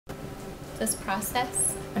this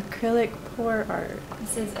process? Acrylic pour art.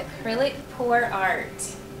 This is acrylic pour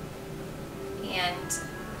art, and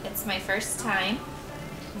it's my first time.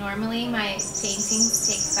 Normally my paintings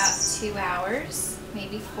take about 2 hours,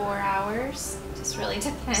 maybe 4 hours, just really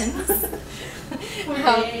depends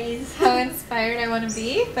how inspired I want to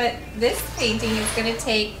be, but this painting is going to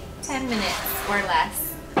take 10 minutes or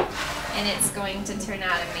less, and it's going to turn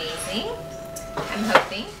out amazing. I'm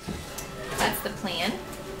hoping. That's the plan.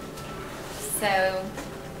 So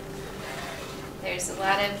there's a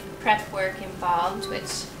lot of prep work involved,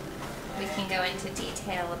 which we can go into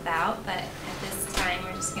detail about, but at this time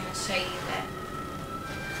we're just going to show you the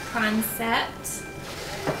concept.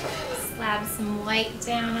 Slab some white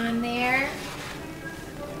down on there.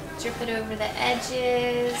 Drip it over the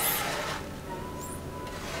edges.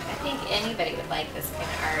 I think anybody would like this kind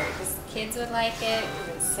of art. Just kids would like it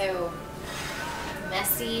because it's so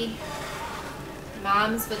messy.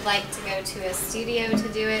 Moms would like to go to a studio to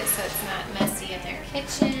do it so it's not messy in their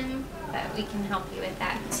kitchen, but we can help you with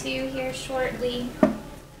that too here shortly.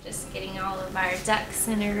 Just getting all of our ducks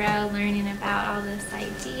in a row, learning about all those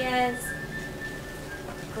ideas.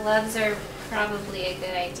 Gloves are probably a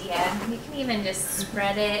good idea. You can even just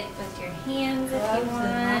spread it with your hands if you want.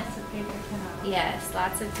 And lots of paper towel. Yes,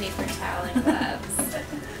 lots of paper towel and gloves.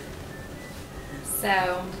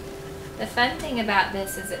 So the fun thing about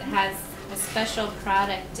this is it has a special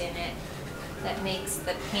product in it that makes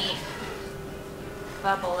the paint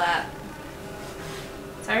bubble up.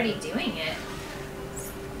 It's already doing it. It's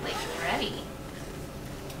like ready.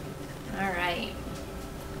 All right.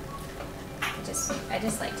 I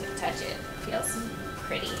just like to touch it. It feels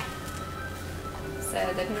pretty.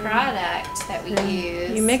 So the product that we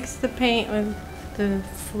use. You mix the paint with the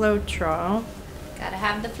Floetrol. Gotta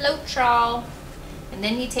have the Floetrol. And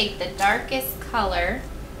then you take the darkest color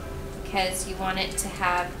because you want it to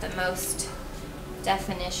have the most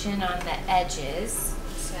definition on the edges.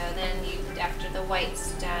 So then after the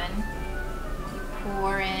white's done, you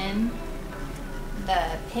pour in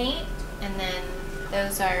the paint, and then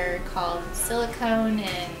those are called silicone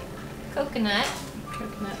and coconut.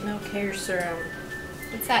 Coconut milk hair serum.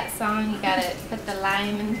 What's that song? You gotta put the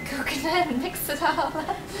lime in the coconut and mix it all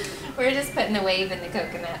up. We're just putting the wave in the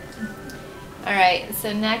coconut. Alright,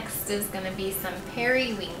 so next is going to be some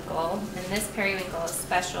periwinkle, and this periwinkle is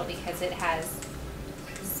special because it has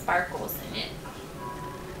sparkles in it.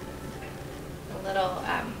 A little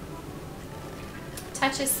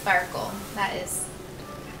touch of sparkle. That is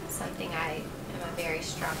something I am a very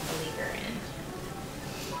strong believer in.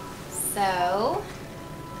 So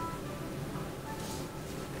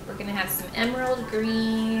we're going to have some emerald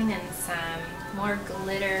green and some more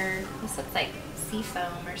glitter. This looks like sea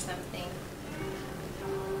foam or something.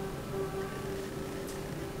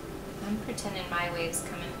 I'm pretending my wave's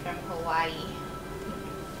coming from Hawaii.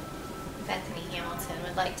 Bethany Hamilton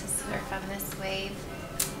would like to surf on this wave.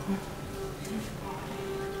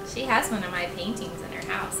 She has one of my paintings in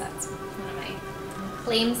her house. That's one of my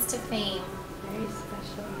claims to fame. Very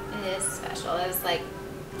special. It is special. It was like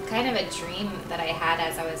kind of a dream that I had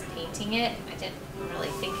as I was painting it. I didn't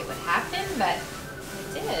really think it would happen, but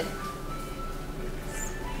it did.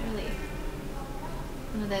 It's really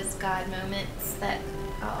one of those God moments that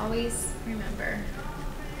I'll always remember.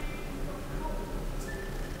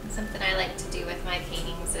 And something I like to do with my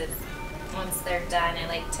paintings is once they're done, I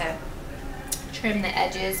like to trim the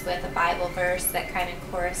edges with a Bible verse that kind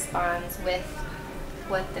of corresponds with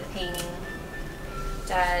what the painting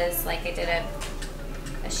does. Like I did a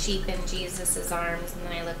sheep in Jesus's arms, and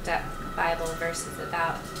then I looked up Bible verses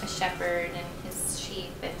about a shepherd and his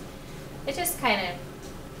sheep, and it just kind of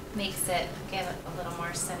makes it give it a little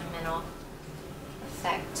more sentimental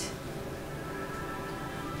effect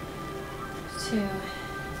to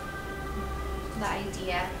the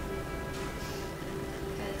idea,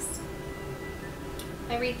 because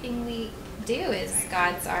everything we do is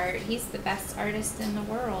God's art. He's the best artist in the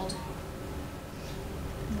world,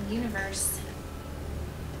 in the universe.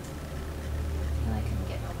 I feel like I'm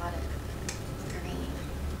getting a lot of green.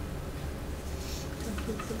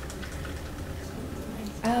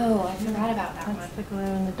 Oh, I forgot about that one. That's the glow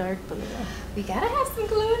in the dark blue. We gotta have some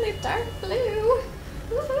glow in the dark blue.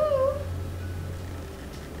 Woohoo!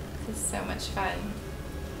 This is so much fun.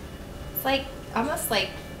 It's like almost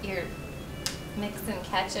like you're mixing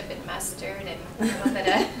ketchup and mustard and a little bit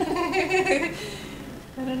of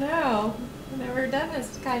I don't know. I've never done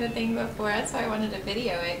this kind of thing before. That's why I wanted to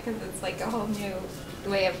video it, because it's like a whole new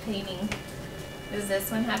way of painting. Does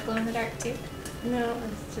this one have glow in the dark too? No,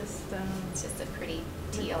 it's just a pretty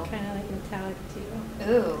teal. Kind of like metallic teal.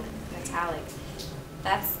 Ooh, metallic.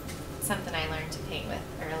 That's something I learned to paint with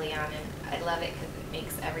early on. down, and I love it because it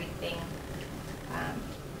makes everything,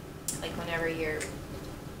 like whenever your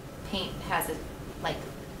paint has a like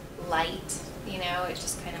light, you know, it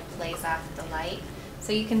just kind of plays off the light.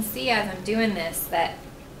 So you can see as I'm doing this that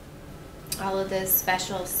all of those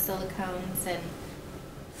special silicones and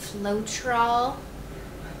Floetrol,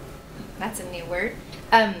 that's a new word,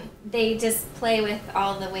 they just play with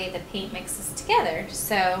all the way the paint mixes together.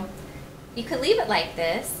 So you could leave it like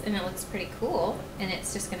this and it looks pretty cool and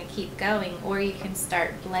it's just going to keep going, or you can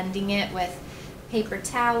start blending it with paper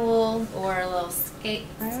towel or a little skate.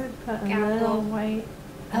 I would put a little white.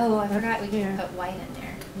 Oh, I forgot we can put white in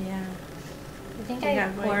there. Yeah. I think I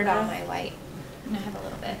poured all my white. I have a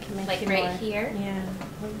little bit, like right here. Yeah,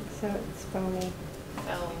 so it's foamy.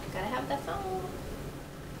 So gotta have the foam.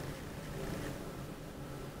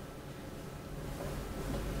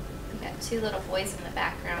 We got two little boys in the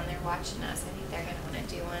background. They're watching us. I think they're gonna want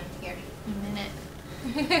to do one here in a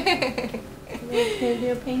minute. Can you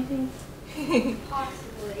do a painting?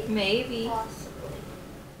 Possibly. Maybe. Possibly.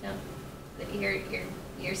 No, but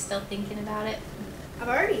you're still thinking about it. I've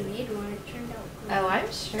already made one. It turned out good. Oh,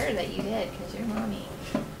 I'm sure that you did, because your mommy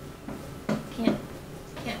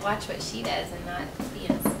can't watch what she does and not be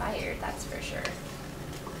inspired. That's for sure.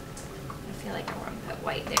 I feel like I want to put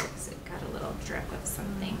white there because it got a little drip of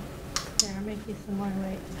something. Here, I'll make you some more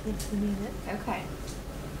white in case you need it. Okay.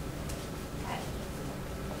 Okay.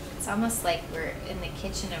 It's almost like we're in the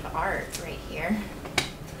kitchen of art right here.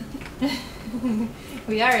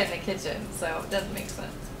 We are in the kitchen, so it doesn't make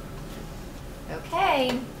sense.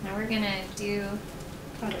 Okay, now we're gonna do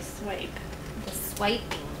A swipe. the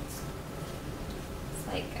swiping. It's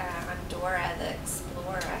like on Dora the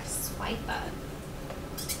Explorer, swiper.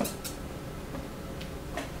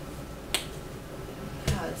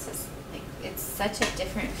 Oh, this is like, it's such a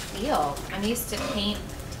different feel. I'm used to paint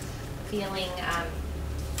feeling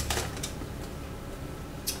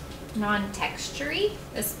non-textury.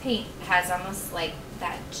 This paint has almost like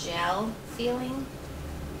that gel feeling,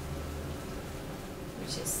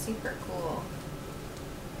 which is super cool.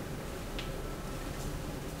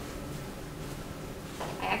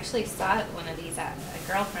 I actually saw one of these at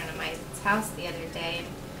a girlfriend of mine's house the other day,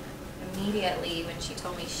 and immediately when she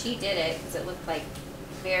told me she did it, because it looked like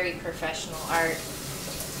very professional art,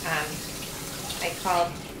 I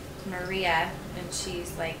called Maria and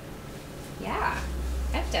she's like, yeah,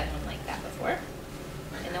 I've done one like that before.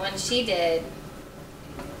 And the one she did,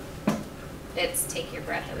 it's take your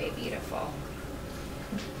breath away beautiful.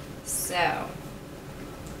 So, I'm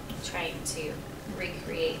trying to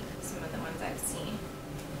recreate some of the ones I've seen.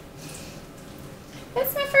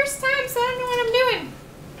 It's my first time, so I don't know what I'm doing.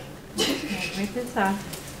 Okay, wipe this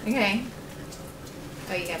off. Okay.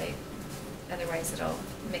 Oh, you gotta, otherwise it'll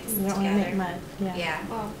mix You it don't want to make together. mud. Yeah. Yeah.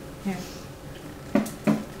 Mom. Here.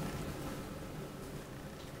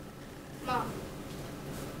 Mom.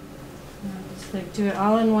 No, just like do it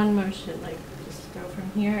all in one motion. Like just go from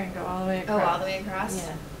here and go all the way Oh, across. all the way across?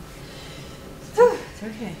 Yeah. Whew. It's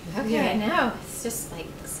okay. Okay, I know. It's just like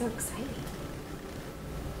so exciting.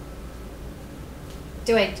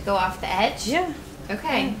 Do I go off the edge? Yeah.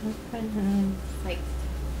 Okay. Yeah, that's fine. And Like,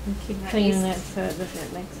 you keep Not cleaning used- it so it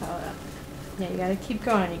doesn't mix all up. Yeah, you gotta keep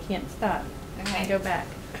going. You can't stop. okay. And go back.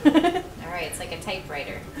 Alright, it's like a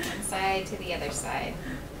typewriter. One side to the other side.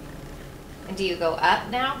 And do you go up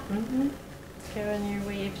now? Mm-hmm. Go in your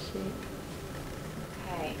wave shape.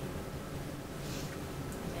 Okay.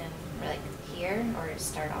 And then we're like here, or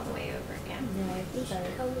start all the way over again? Yeah, You you start.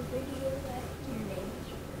 should tell the video that your name is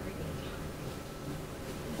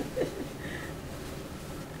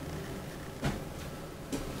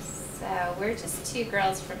So we're just two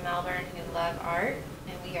girls from Melbourne who love art,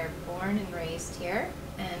 and we are born and raised here.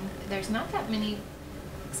 And there's not that many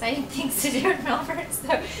exciting things to do in Melbourne,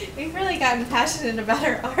 so we've really gotten passionate about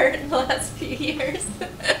our art in the last few years.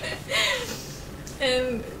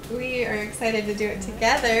 And we are excited to do it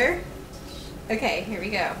together. Okay, here we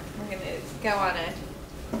go. We're gonna go on a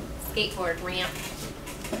skateboard ramp.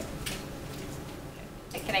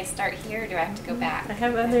 Can I start here, or do I have to go back? I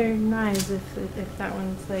have other knives if that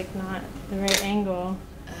one's like not the right angle.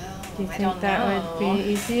 Oh, Do you I think don't that know. would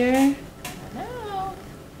be easier? I don't know.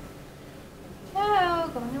 No,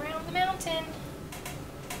 going around the mountain.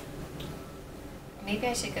 Maybe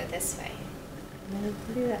I should go this way. Yeah, you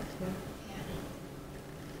can do that too.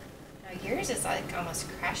 Yeah. Now yours is like almost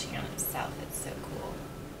crashing on itself. It's so cool.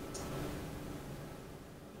 I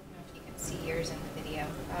don't know if you can see yours in the video.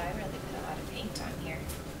 Oh, I really put a lot of paint on here.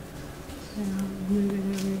 And I'll move it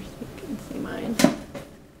over so you can see mine.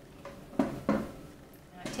 Now,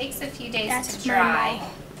 it takes a few days That's to my dry.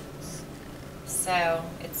 mom. So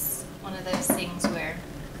it's one of those things where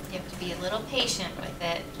you be a little patient with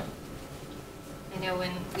it. I know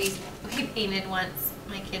when we painted once,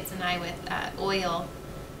 my kids and I, with oil,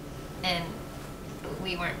 and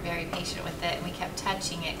we weren't very patient with it, and we kept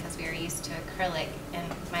touching it because we were used to acrylic,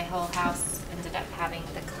 and my whole house ended up having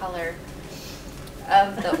the color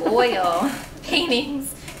of the oil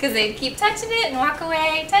paintings because they'd keep touching it and walk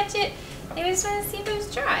away, touch it. They just wanted to see if it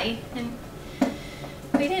was dry, and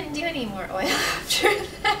we didn't do any more oil after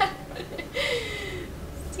that.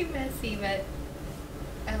 It's too messy, but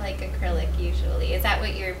I like acrylic usually. Is that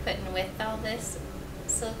what you're putting with all this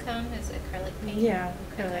silicone? Is it acrylic paint? Yeah,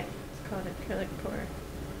 acrylic. It's called acrylic pour.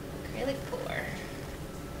 Acrylic pour.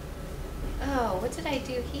 Oh, what did I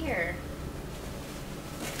do here?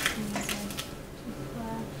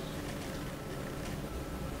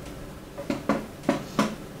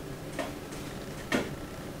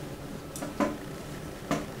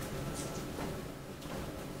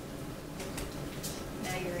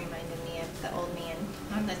 Now you're reminding me of the old man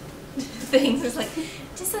on the things. It's like,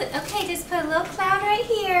 okay, just put a little cloud right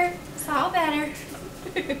here. It's all better.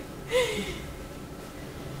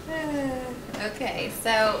 Okay,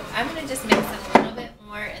 so I'm going to just mix a little bit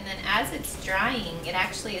more, and then as it's drying, it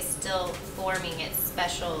actually is still forming its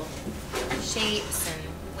special shapes and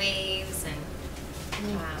waves. And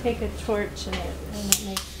You take a torch and it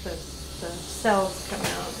makes the cells come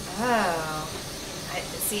out. oh, I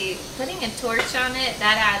see. Putting a torch on it,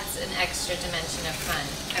 that adds an extra dimension of fun.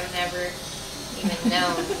 I've never even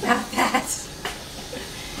known about that.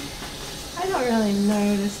 I don't really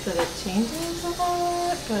notice that it changes a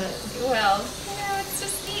lot, but Well, it's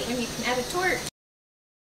just neat when you can add a torch.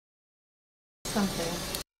 something.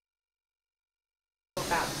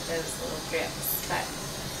 About those little drips, but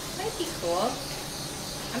it might be cool.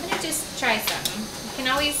 I'm gonna just try some. You can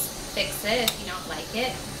always fix it if you don't like it.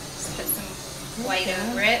 Just put some white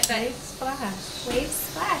over it, but Wave splash. waves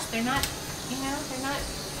splash. They're not, they're not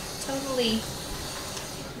totally.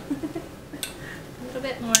 A little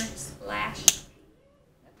bit more splash.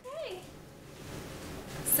 Okay.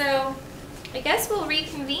 So, I guess we'll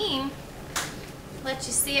reconvene. Let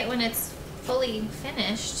you see it when it's fully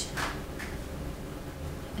finished.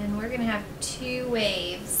 And we're gonna have 2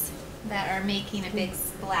 waves that are making a big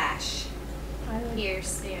splash here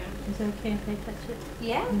soon. Is it okay if I touch it?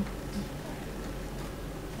 Yeah,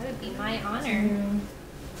 that would be my honor.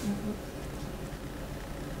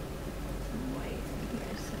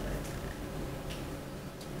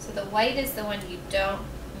 So the white is the one you don't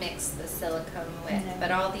mix the silicone with, No.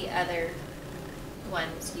 but all the other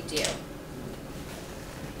ones you do.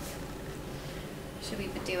 Should we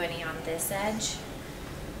do any on this edge?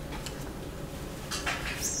 I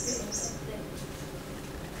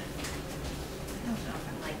don't know if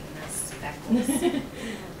I'm liking those speckles. I don't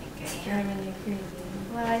think I am. Driving you crazy.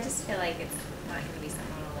 Well, I just feel like it's not going to be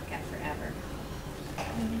something I'll look at forever.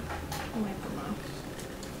 I'll wipe them off.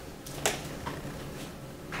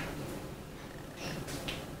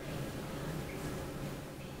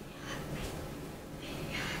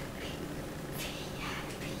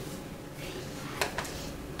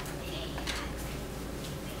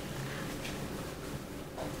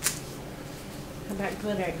 How about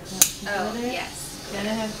glitter? Oh, Glitter? yes. Gotta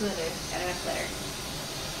have glitter. Gotta have glitter.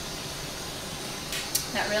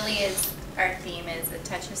 That really is our theme, is a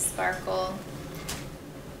touch of sparkle.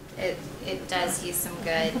 It does you some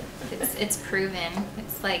good. It's proven.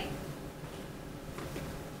 It's like,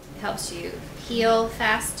 it helps you heal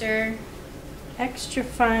faster. Extra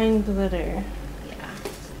fine glitter. Yeah.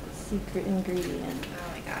 Secret ingredient.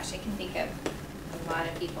 Oh my gosh, I can think of a lot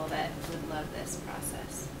of people that would love this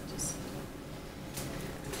process. Just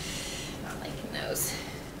not liking those.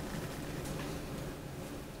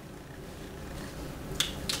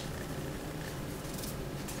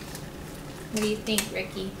 What do you think,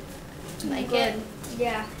 Ricky? Like Good. it?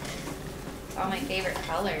 Yeah. It's all my favorite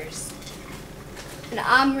colors. And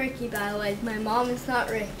I'm Ricky, by the way. My mom is not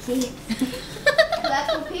Ricky.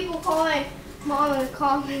 That's what people call my mom in the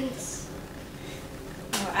comments.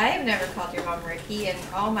 Oh, I have never called your mom Ricky in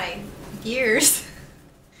all my years.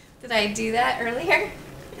 Did I do that earlier?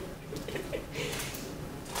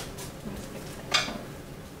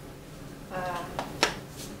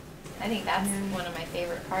 I think that's one of my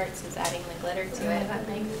favorite parts, is adding the glitter to it. That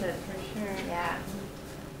makes it for sure. Yeah.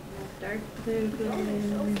 Dark blue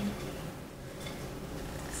glitter.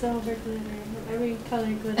 Silver glitter. Every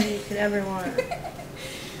color glitter you could ever want.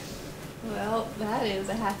 Well, that is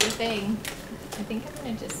a happy thing. I think I'm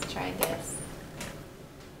gonna just try this.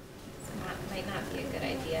 Might not be a good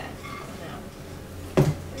idea. No.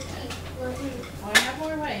 Well, I have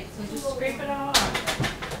more white, so just scrape it all off.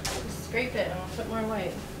 Just scrape it and I'll put more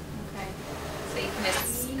white. Okay. So you can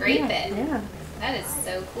just scrape it. Yeah. That is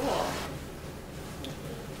so cool.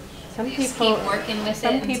 Some You just people keep working with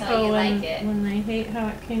some it until people you when, like it. when they hate how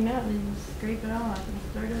it came out, they just scrape it all off and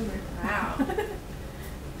start over. Wow.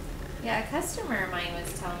 Yeah, a customer of mine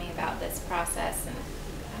was telling me about this process, and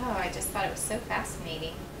oh, I just thought it was so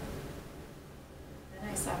fascinating. Then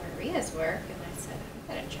I saw Maria's work, and I said,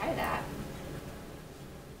 I gotta try that.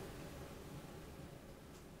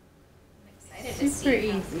 I'm excited to see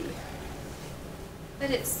Super how- easy. But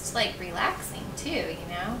it's like relaxing too, you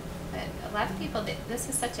know. But a lot of people, this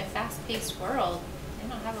is such a fast-paced world. They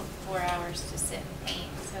don't have 4 hours to sit and paint,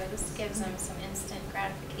 so this gives them some instant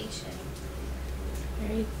gratification.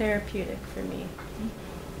 Very therapeutic for me.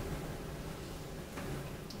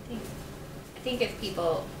 I think if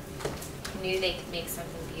people knew they could make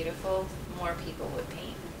something beautiful, more people would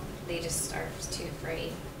paint. They just are too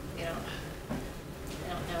afraid. They don't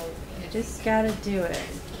know. You just gotta do it.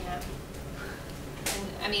 Yeah. And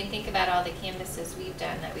I mean, think about all the canvases we've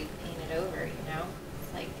done that we've painted over, you know?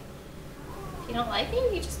 It's like, if you don't like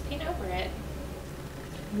it, you just paint over it.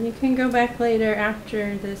 And you can go back later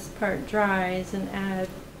after this part dries and add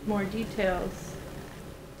more details.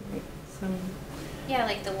 Like some Yeah,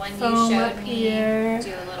 like the one you foam showed up me. here.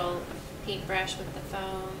 Do a little paintbrush with the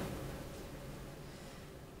foam.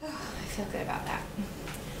 Oh, I feel good about that.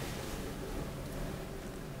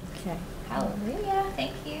 Okay. Hallelujah.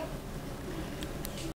 Thank you.